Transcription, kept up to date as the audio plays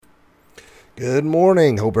Good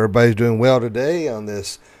morning. Hope everybody's doing well today on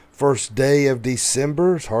this first day of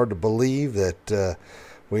December. It's hard to believe that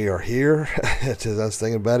we are here. I was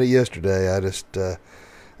thinking about it yesterday. It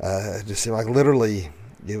just seemed like literally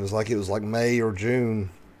it was like May or June,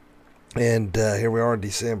 and here we are in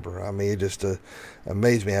December. I mean, it just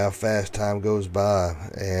amazed me how fast time goes by.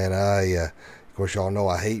 And of course, y'all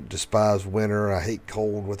know despise winter. I hate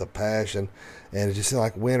cold with a passion. And it just seems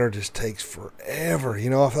like winter just takes forever. I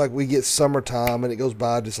feel like we get summertime and it goes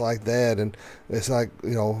by just like that. And it's like,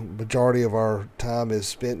 majority of our time is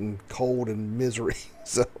spent in cold and misery.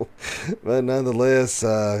 So, but nonetheless,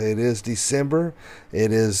 it is December.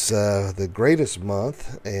 It is the greatest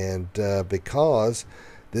month. And because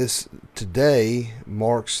this today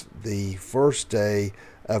marks the first day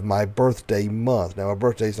of my birthday month. Now, my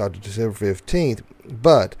birthday is not December 15th,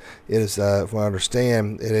 but it is, from what I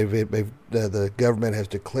understand, the government has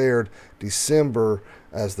declared December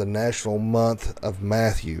as the national month of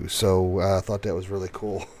Matthew. So I thought that was really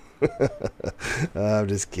cool. I'm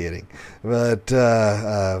just kidding, but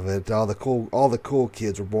all the cool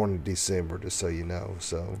kids were born in December, just so you know.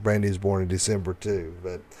 So Brandy's born in December too,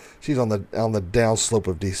 but she's on the downslope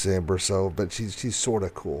of December. So, but she's sort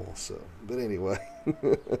of cool. So, but anyway,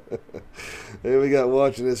 here we got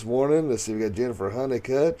watching this morning. Let's see, we got Jennifer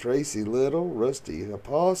Honeycutt, Tracy Little, Rusty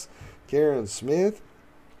Hapas, Karen Smith.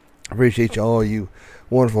 Appreciate all you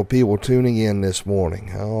wonderful people tuning in this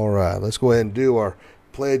morning. All right, let's go ahead and do our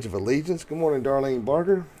Pledge of Allegiance. Good morning, Darlene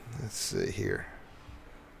Barker. Let's see here.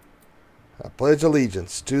 I pledge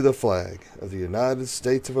allegiance to the flag of the United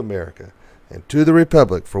States of America and to the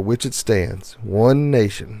republic for which it stands, one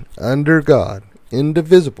nation, under God,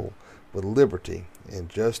 indivisible, with liberty and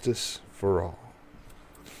justice for all.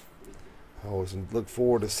 I always look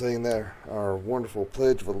forward to seeing our wonderful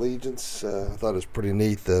Pledge of Allegiance. I thought it was pretty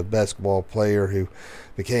neat. The basketball player who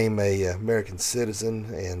became a American citizen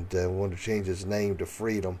and wanted to change his name to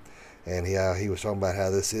Freedom, and he was talking about how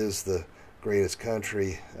this is the greatest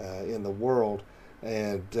country in the world,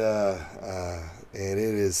 and it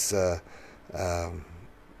is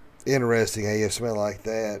interesting how you have somebody like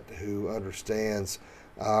that who understands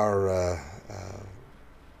our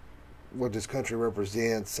what this country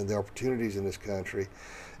represents and the opportunities in this country,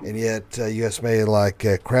 and yet you have somebody like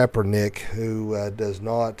Kaepernick who does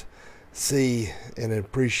not see and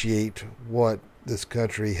appreciate what this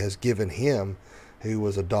country has given him, who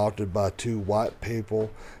was adopted by two white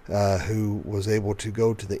people, who was able to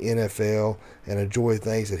go to the NFL and enjoy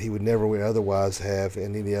things that he would never otherwise have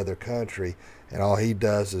in any other country, and all he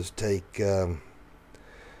does is take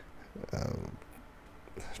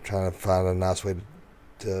trying to find a nice way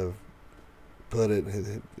to put it.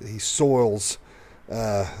 He soils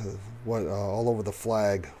what all over the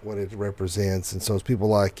flag what it represents, and so it's people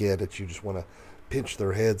like it that you just want to pinch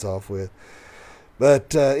their heads off with.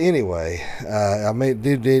 But anyway,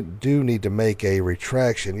 do need to make a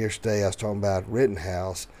retraction. Yesterday I was talking about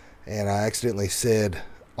Rittenhouse, and I accidentally said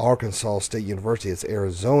Arkansas State University. It's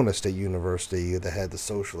Arizona State University that had the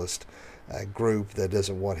socialist group that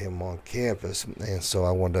doesn't want him on campus, and so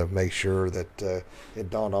I wanted to make sure that it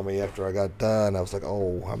dawned on me after I got done. I was like,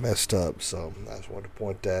 oh, I messed up, so I just wanted to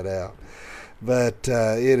point that out. But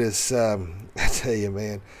it is, I tell you,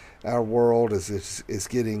 man, our world is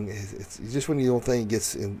getting, it's just when you don't think it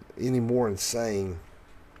gets any more insane,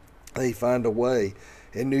 they find a way.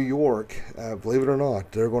 In New York, believe it or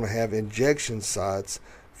not, they're going to have injection sites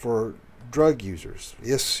for drug users.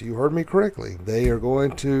 Yes, you heard me correctly. They are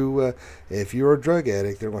going to, if you're a drug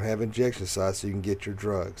addict, they're going to have injection sites so you can get your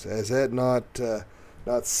drugs. Is that not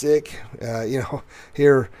sick?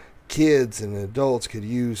 Here kids and adults could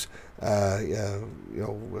use,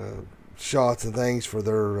 shots and things for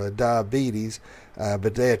their diabetes,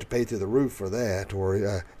 but they have to pay through the roof for that,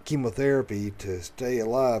 or chemotherapy to stay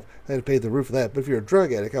alive. They have to pay the roof for that. But if you're a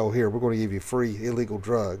drug addict, here we're going to give you free illegal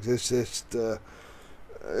drugs. It's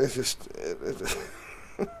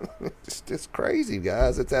crazy,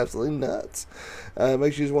 guys. It's absolutely nuts. It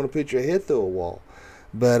makes you just want to put your head through a wall.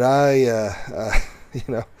 But and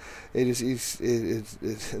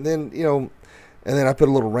then I put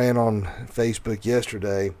a little rant on Facebook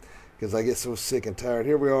yesterday because I get so sick and tired.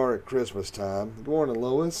 Here we are at Christmas time. Good morning,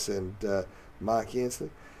 Lois and Mike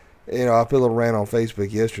Hensley. I put a little rant on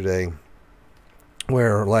Facebook yesterday,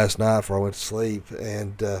 where last night before I went to sleep,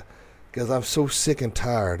 and because I'm so sick and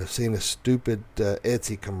tired of seeing a stupid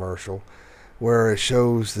Etsy commercial where it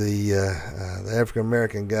shows the African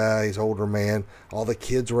American guy, he's an older man. All the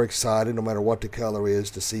kids were excited, no matter what the color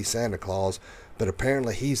is, to see Santa Claus. But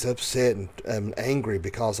apparently he's upset and angry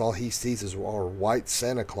because all he sees are white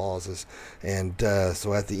Santa Clauses. And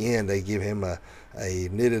so at the end, they give him a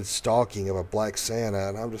knitted stocking of a black Santa.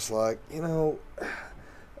 And I'm just like,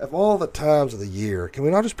 of all the times of the year, can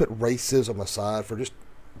we not just put racism aside for just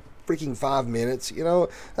freaking 5 minutes?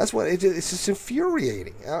 That's what it's just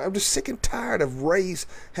infuriating. I'm just sick and tired of race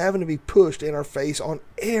having to be pushed in our face on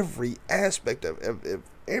every aspect of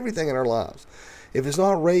everything in our lives. If it's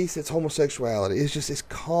not race, it's homosexuality. It's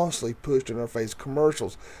constantly pushed in our face.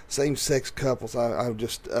 Commercials, same-sex couples. I'm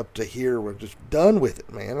just up to here. We're just done with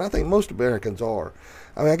it, man. And I think most Americans are.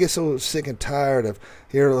 I mean, I get so sick and tired of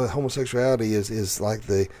here. Homosexuality is like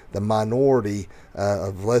the minority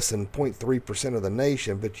of less than 0.3% of the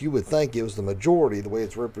nation, but you would think it was the majority the way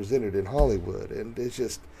it's represented in Hollywood. And it's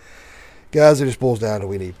just, guys, it just boils down to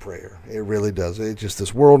we need prayer. It really does.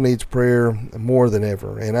 This world needs prayer more than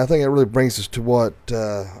ever. And I think it really brings us to what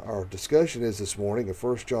our discussion is this morning in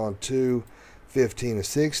 1 John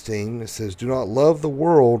 2:15-16. It says, "Do not love the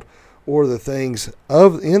world or the things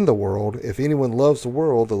in the world. If anyone loves the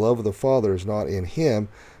world, the love of the Father is not in him.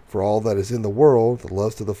 For all that is in the world, the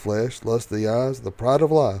lust of the flesh, lust of the eyes, the pride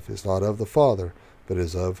of life, is not of the Father, but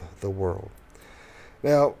is of the world."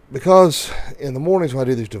 Now, because in the mornings when I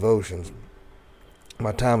do these devotions,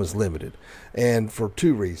 my time is limited, and for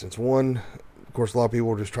two reasons. One, of course, a lot of people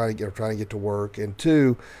are just trying to get to work, and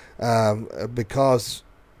two, because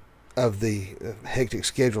of the hectic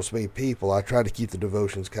schedule, so many people, I try to keep the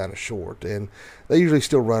devotions kind of short, and they usually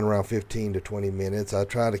still run around 15 to 20 minutes. I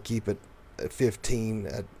try to keep it at 15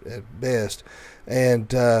 at best, and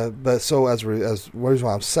but so as reason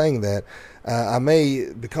why I'm saying that, I may,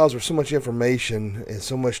 because there's so much information and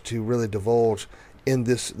so much to really divulge in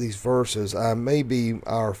these verses, I may be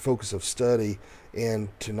our focus of study in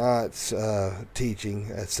tonight's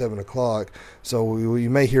teaching at 7 o'clock. So you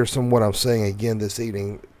may hear some of what I'm saying again this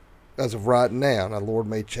evening as of right now. Now, the Lord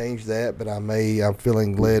may change that, but I'm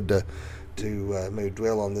feeling led to maybe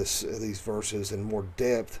dwell on these verses in more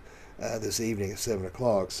depth this evening at 7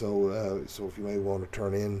 o'clock. So if you may want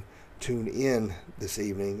to tune in this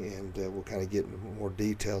evening, and we'll kind of get into more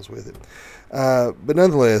details with it. But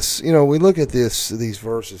nonetheless, we look at these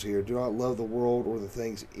verses here. Do not love the world or the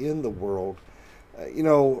things in the world.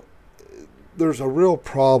 There's a real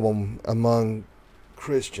problem among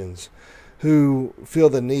Christians who feel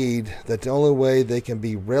the need that the only way they can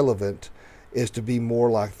be relevant is to be more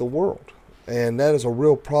like the world. And that is a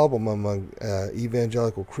real problem among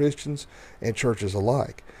evangelical Christians and churches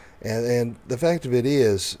alike. And the fact of it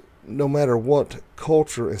is, no matter what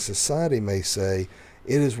culture and society may say,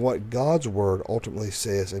 it is what God's Word ultimately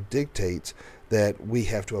says and dictates that we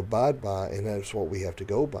have to abide by, and that's what we have to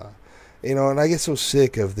go by. And I get so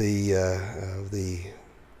sick of the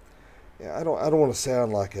I don't want to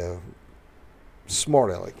sound like a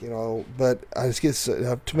smart aleck, but I just get,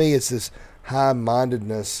 to me, it's this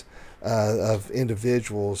high-mindedness of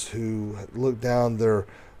individuals who look down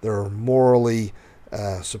their morally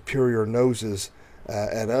superior noses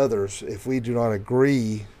at others if we do not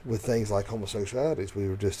agree with things like homosexuality, as we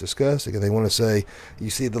were just discussing. And they want to say, you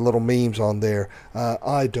see the little memes on there,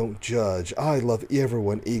 I don't judge, I love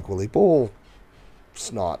everyone equally. Bull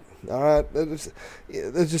snot. All right, that's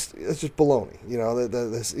just baloney. You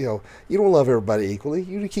don't love everybody equally.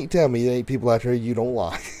 You can't tell me there ain't people out there you don't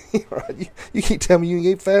like. Right? You can't tell me you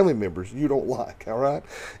ain't family members you don't like. All right,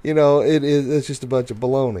 it's just a bunch of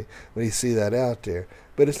baloney when you see that out there.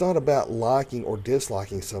 But it's not about liking or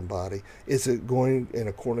disliking somebody. It's going in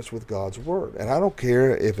accordance with God's Word. And I don't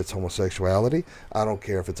care if it's homosexuality. I don't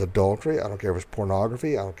care if it's adultery. I don't care if it's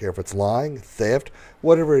pornography. I don't care if it's lying, theft,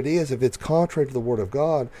 whatever it is. If it's contrary to the Word of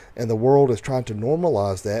God and the world is trying to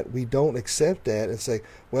normalize that, we don't accept that and say,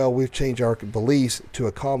 well, we've changed our beliefs to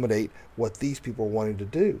accommodate what these people are wanting to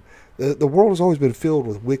do. The world has always been filled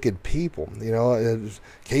with wicked people.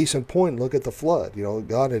 Case in point, look at the flood.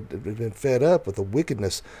 God had been fed up with the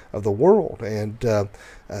wickedness of the world, and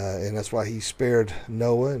that's why He spared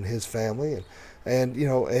Noah and his family,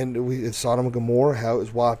 in Sodom and Gomorrah, how it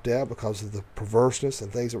was wiped out because of the perverseness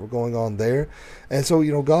and things that were going on there. And so,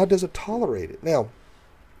 God doesn't tolerate it. Now,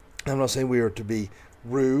 I'm not saying we are to be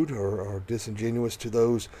rude or disingenuous to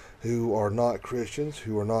those who are not Christians,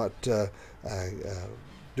 who are not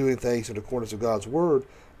doing things in accordance with God's Word,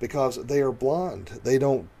 because they are blind. They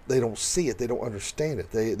don't see it. They don't understand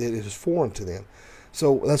it. It is foreign to them.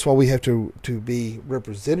 So that's why we have to be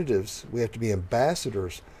representatives. We have to be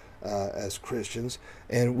ambassadors as Christians,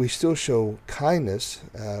 and we still show kindness.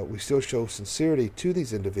 We still show sincerity to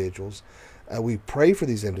these individuals, We pray for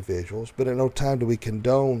these individuals, but at no time do we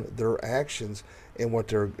condone their actions and what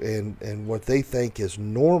they're and what they think is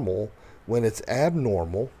normal when it's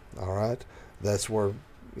abnormal. All right, that's where,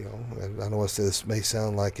 and I know this may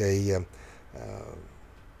sound like a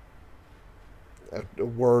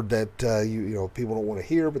word that people don't want to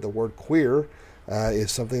hear, but the word queer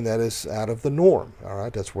is something that is out of the norm. All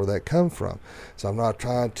right, that's where that comes from. So I'm not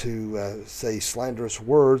trying to say slanderous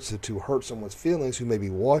words to hurt someone's feelings who may be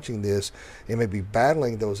watching this and may be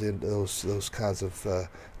battling those kinds of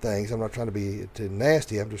things. I'm not trying to be too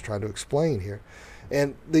nasty. I'm just trying to explain here.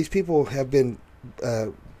 And these people have been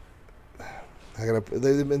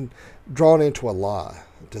they've been drawn into a lie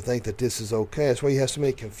to think that this is okay. That's why you have so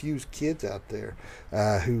many confused kids out there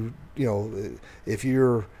who, if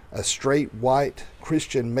you're a straight white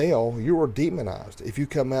Christian male, you are demonized. If you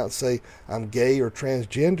come out and say, I'm gay or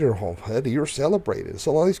transgender, you're celebrated.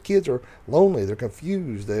 So a lot of these kids are lonely. They're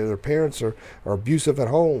confused. Their parents are abusive at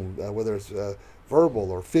home, whether it's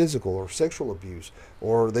verbal or physical or sexual abuse,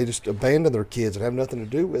 or they just abandon their kids and have nothing to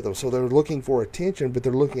do with them. So they're looking for attention, but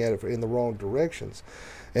they're looking at it in the wrong directions.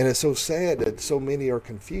 And it's so sad that so many are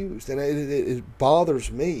confused. And it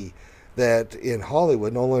bothers me that in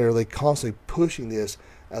Hollywood, not only are they constantly pushing this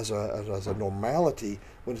as a normality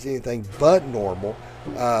when it's anything but normal.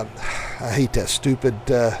 I hate that stupid.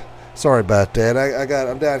 Sorry about that.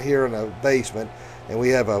 I'm down here in a basement, and we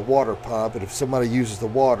have a water pump. And if somebody uses the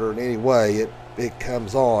water in any way, it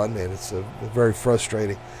comes on, and it's very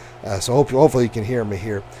frustrating. So hopefully you can hear me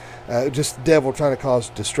here. Just the devil trying to cause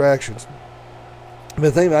distractions. But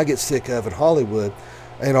the thing that I get sick of in Hollywood,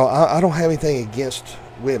 I don't have anything against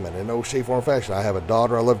women in no shape, form, or fashion. I have a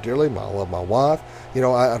daughter I love dearly. I love my wife. I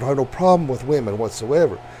don't have no problem with women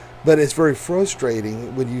whatsoever. But it's very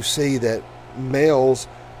frustrating when you see that males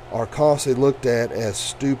are constantly looked at as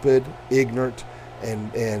stupid, ignorant,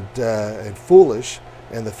 and foolish,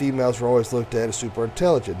 and the females are always looked at as super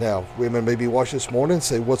intelligent. Now, women may be watching this morning and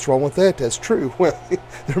say, what's wrong with that? That's true. Well,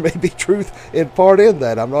 there may be truth in part in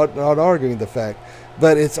that. I'm not arguing the fact.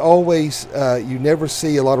 But it's always, you never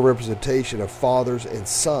see a lot of representation of fathers and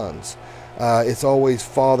sons. It's always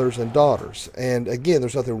fathers and daughters. And again,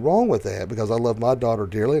 there's nothing wrong with that, because I love my daughter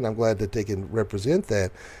dearly, and I'm glad that they can represent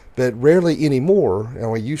that. But rarely anymore,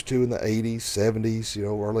 we used to in the 80s, 70s,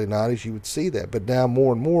 early 90s, you would see that. But now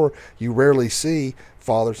more and more, you rarely see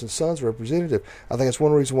fathers and sons representative. I think that's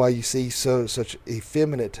one reason why you see such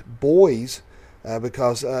effeminate boys,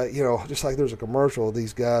 because, just like there's a commercial of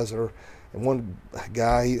these guys and one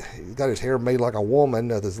guy, he got his hair made like a woman,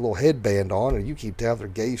 this little headband on, and you can't tell if they're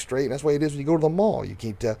gay, straight. And that's the way it is when you go to the mall. You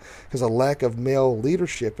can't tell, because of lack of male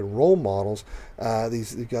leadership and role models.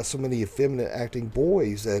 You've got so many effeminate acting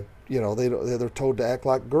boys that they're told to act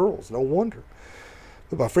like girls. No wonder.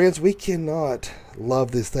 But my friends, we cannot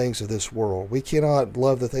love the things of this world. We cannot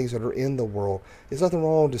love the things that are in the world. There's nothing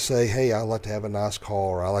wrong to say, hey, I like to have a nice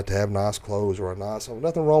car, or I like to have nice clothes, or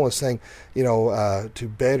nothing wrong with saying,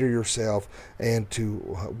 to better yourself and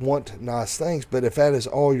to want nice things. But if that is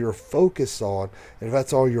all you're focused on, and if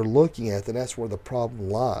that's all you're looking at, then that's where the problem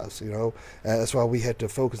lies. That's why we have to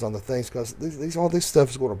focus on the things, because all this stuff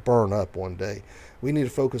is going to burn up one day. We need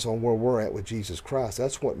to focus on where we're at with Jesus Christ.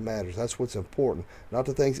 That's what matters. That's what's important. Not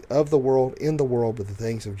the things of the world, in the world, but the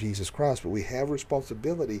things of Jesus Christ. But we have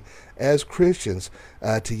responsibility as Christians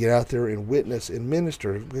to get out there and witness and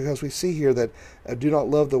minister, because we see here that do not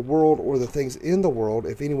love the world or the things in the world.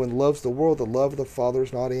 If anyone loves the world, the love of the Father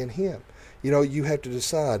is not in him. You have to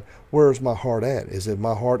decide, where is my heart at? Is it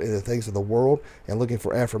my heart in the things of the world and looking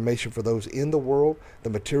for affirmation for those in the world,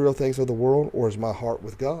 the material things of the world, or is my heart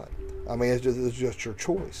with God? It's just your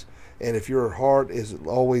choice. And if your heart is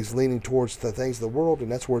always leaning towards the things of the world, then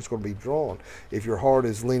that's where it's going to be drawn. If your heart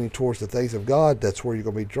is leaning towards the things of God, that's where you're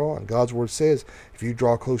going to be drawn. God's word says, if you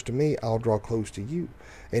draw close to me, I'll draw close to you.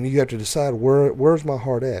 And you have to decide, where's my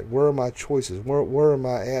heart at? Where are my choices? Where am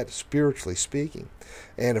I at spiritually speaking?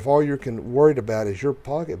 And if all you're worried about is your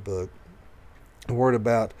pocketbook, worried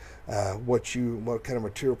about what kind of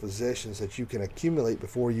material possessions that you can accumulate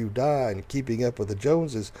before you die and keeping up with the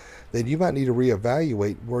Joneses, then you might need to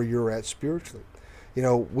reevaluate where you're at spiritually.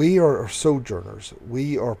 We are sojourners.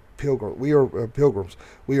 We are pilgrims.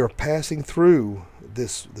 We are passing through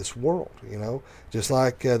this world. Just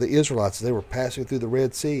like the Israelites, they were passing through the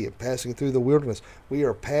Red Sea and passing through the wilderness. We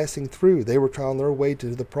are passing through. They were on their way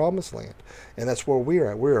to the Promised Land, and that's where we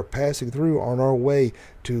are at. We are passing through on our way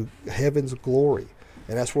to heaven's glory,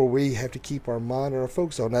 and that's where we have to keep our mind and our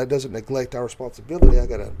focus on. That doesn't neglect our responsibility. I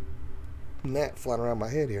got a gnat flying around my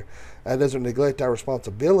head here. It doesn't neglect our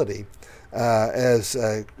responsibility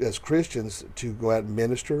as Christians to go out and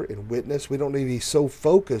minister and witness. We don't need to be so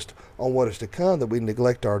focused on what is to come that we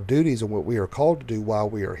neglect our duties and what we are called to do while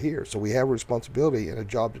we are here. So we have a responsibility and a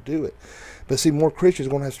job to do it. But see, more Christians are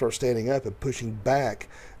going to have to start standing up and pushing back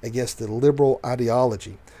against the liberal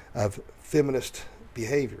ideology of feminist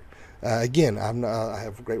behavior. Again, I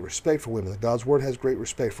have great respect for women. God's Word has great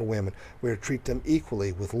respect for women. We are to treat them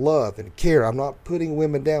equally with love and care. I'm not putting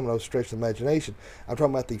women down by no stretch of the imagination. I'm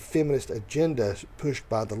talking about the feminist agenda pushed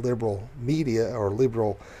by the liberal media or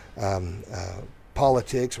liberal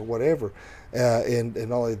politics or whatever. And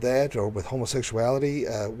not only that, or with homosexuality,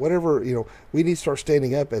 whatever, we need to start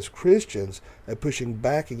standing up as Christians and pushing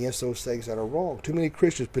back against those things that are wrong. Too many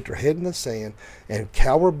Christians put their head in the sand and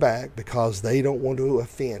cower back because they don't want to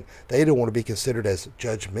offend. They don't want to be considered as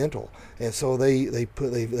judgmental, and so they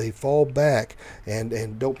fall back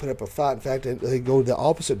and don't put up a fight. In fact, they go the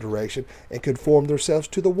opposite direction and conform themselves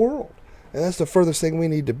to the world. And that's the furthest thing we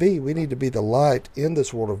need to be. We need to be the light in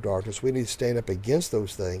this world of darkness. We need to stand up against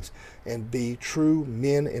those things and be true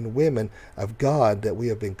men and women of God that we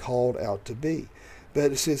have been called out to be.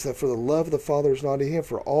 But it says that for the love of the Father is not in him.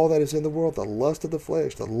 For all that is in the world, the lust of the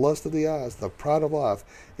flesh, the lust of the eyes, the pride of life,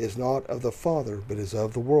 is not of the Father, but is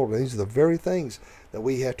of the world. And these are the very things that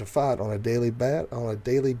we have to fight on a daily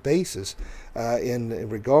basis in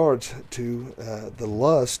regards to the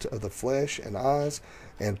lust of the flesh and eyes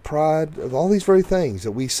and pride, of all these very things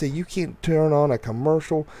that we see. You can't turn on a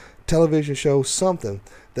commercial television show, something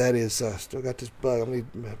that is still got this bug.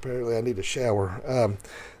 Apparently I need a shower.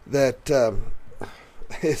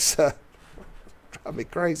 It's driving me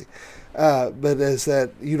crazy. But is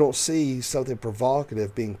that you don't see something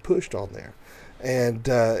provocative being pushed on there. And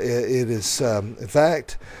it is, in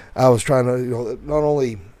fact, I was trying to, not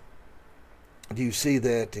only do you see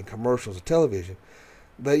that in commercials of television,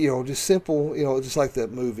 but, just simple, just like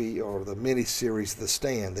that movie or the miniseries The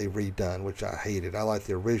Stand they redone, which I hated. I liked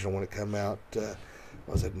the original when it came out,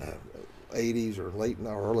 was it in the 80s or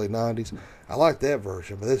early 90s? I liked that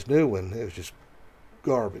version, but this new one, it was just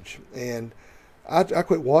garbage. And I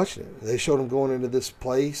quit watching it. They showed them going into this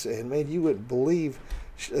place, and man, you wouldn't believe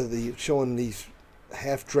showing these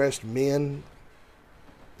half-dressed men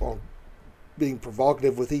being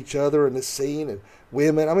provocative with each other in this scene, and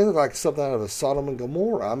women. I mean, it looked like something out of a Sodom and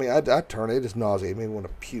Gomorrah. I mean, I'd turn it. It's nauseating. It made me want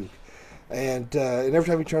to puke. And every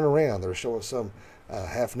time you turn around, they're showing some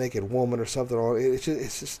half-naked woman or something. It's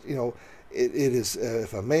just it is.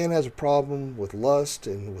 If a man has a problem with lust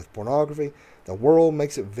and with pornography, the world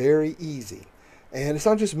makes it very easy. And it's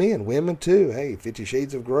not just men, women too. Hey, 50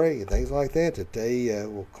 Shades of Grey and things like that they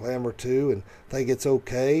will clamor to and think it's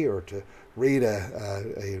okay, or to read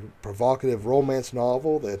a provocative romance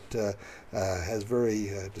novel that has very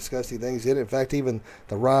disgusting things in it. In fact, even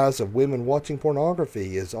the rise of women watching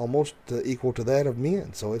pornography is almost equal to that of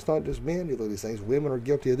men. So it's not just men who look at these things. Women are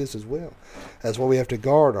guilty of this as well. That's why we have to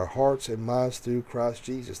guard our hearts and minds through Christ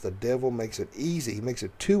Jesus. The devil makes it easy. He makes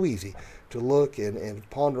it too easy to look and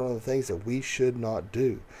ponder on the things that we should not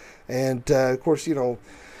do. And, of course,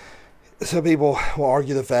 some people will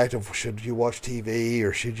argue the fact of should you watch TV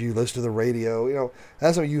or should you listen to the radio.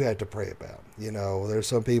 That's something you have to pray about. There's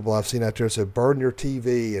some people I've seen out there say burn your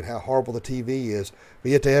TV and how horrible the TV is,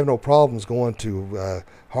 but yet they have no problems going to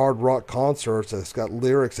hard rock concerts that's got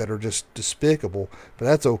lyrics that are just despicable. But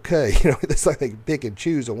that's okay. It's like they pick and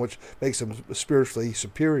choose on which makes them spiritually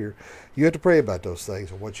superior. You have to pray about those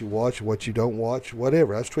things, and what you watch, what you don't watch,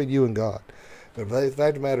 whatever. That's between you and God. But the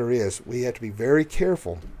fact of the matter is, we have to be very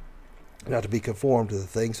careful not to be conformed to the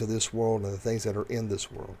things of this world and the things that are in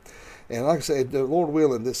this world. And like I said, the Lord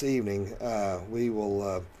willing, this evening we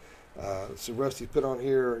will, so Rusty put on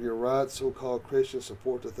here, you're right, so-called Christians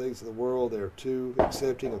support the things of the world. They're too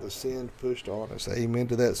accepting of the sin pushed on us. Amen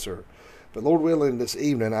to that, sir. But Lord willing, this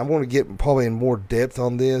evening, I'm going to get probably in more depth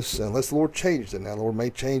on this, unless the Lord changes it. Now, the Lord may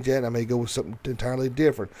change that, and I may go with something entirely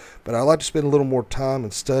different. But I'd like to spend a little more time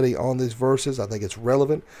and study on these verses. I think it's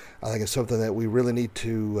relevant. I think it's something that we really need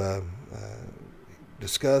to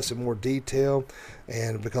discuss in more detail.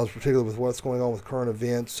 And because particularly with what's going on with current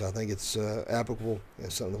events, I think it's applicable.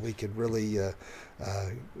 It's something that we could really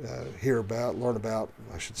hear about, learn about,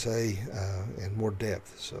 I should say, in more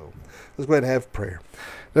depth. So let's go ahead and have prayer.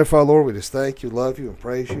 Therefore, Lord, we just thank you, love you, and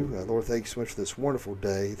praise you. Lord, thank you so much for this wonderful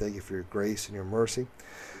day. Thank you for your grace and your mercy.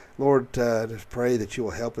 Lord, just pray that you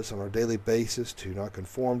will help us on our daily basis to not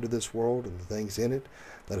conform to this world and the things in it.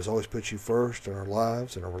 Let us always put you first in our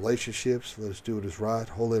lives and our relationships. Let us do what is right,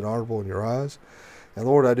 holy, and honorable in your eyes. And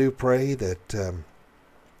Lord, I do pray that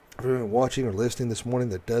For anyone watching or listening this morning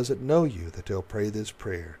that doesn't know you, that they'll pray this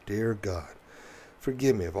prayer. Dear God,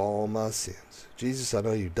 forgive me of all my sins. Jesus, I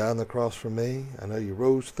know you died on the cross for me. I know you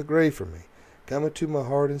rose to the grave for me. Come into my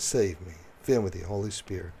heart and save me. Fill me with the Holy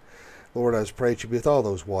Spirit. Lord, I just pray that you be with all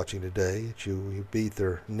those watching today, that you meet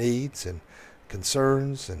their needs and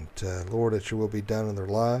concerns, and Lord, that your will be done in their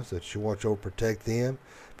lives, that you watch over, protect them.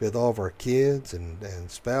 Be with all of our kids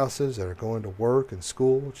and spouses that are going to work and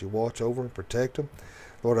school, that you watch over and protect them.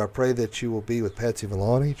 Lord, I pray that you will be with Patsy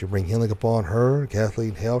Villani, that you bring healing upon her,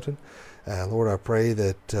 Kathleen Helton. Lord, I pray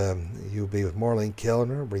that you will be with Marlene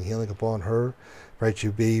Kellner, bring healing upon her. Pray that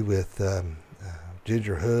you be with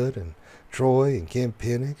Ginger Hood and Troy and Kim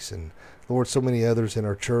Penix and, Lord, so many others in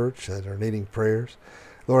our church that are needing prayers.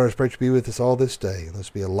 Lord, I just pray that you be with us all this day.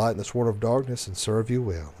 Let's be a light in this world of darkness and serve you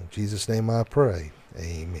well. In Jesus' name I pray.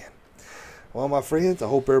 Amen. Well, my friends, I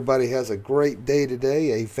hope everybody has a great day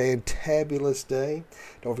today, a fantabulous day.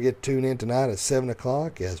 Don't forget to tune in tonight at 7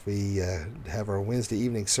 o'clock as we have our Wednesday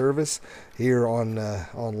evening service here on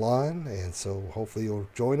online. And so hopefully you'll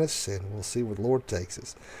join us, and we'll see where the Lord takes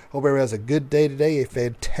us. Hope everybody has a good day today, a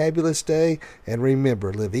fantabulous day. And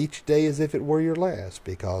remember, live each day as if it were your last,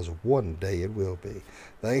 because one day it will be.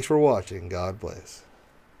 Thanks for watching. God bless.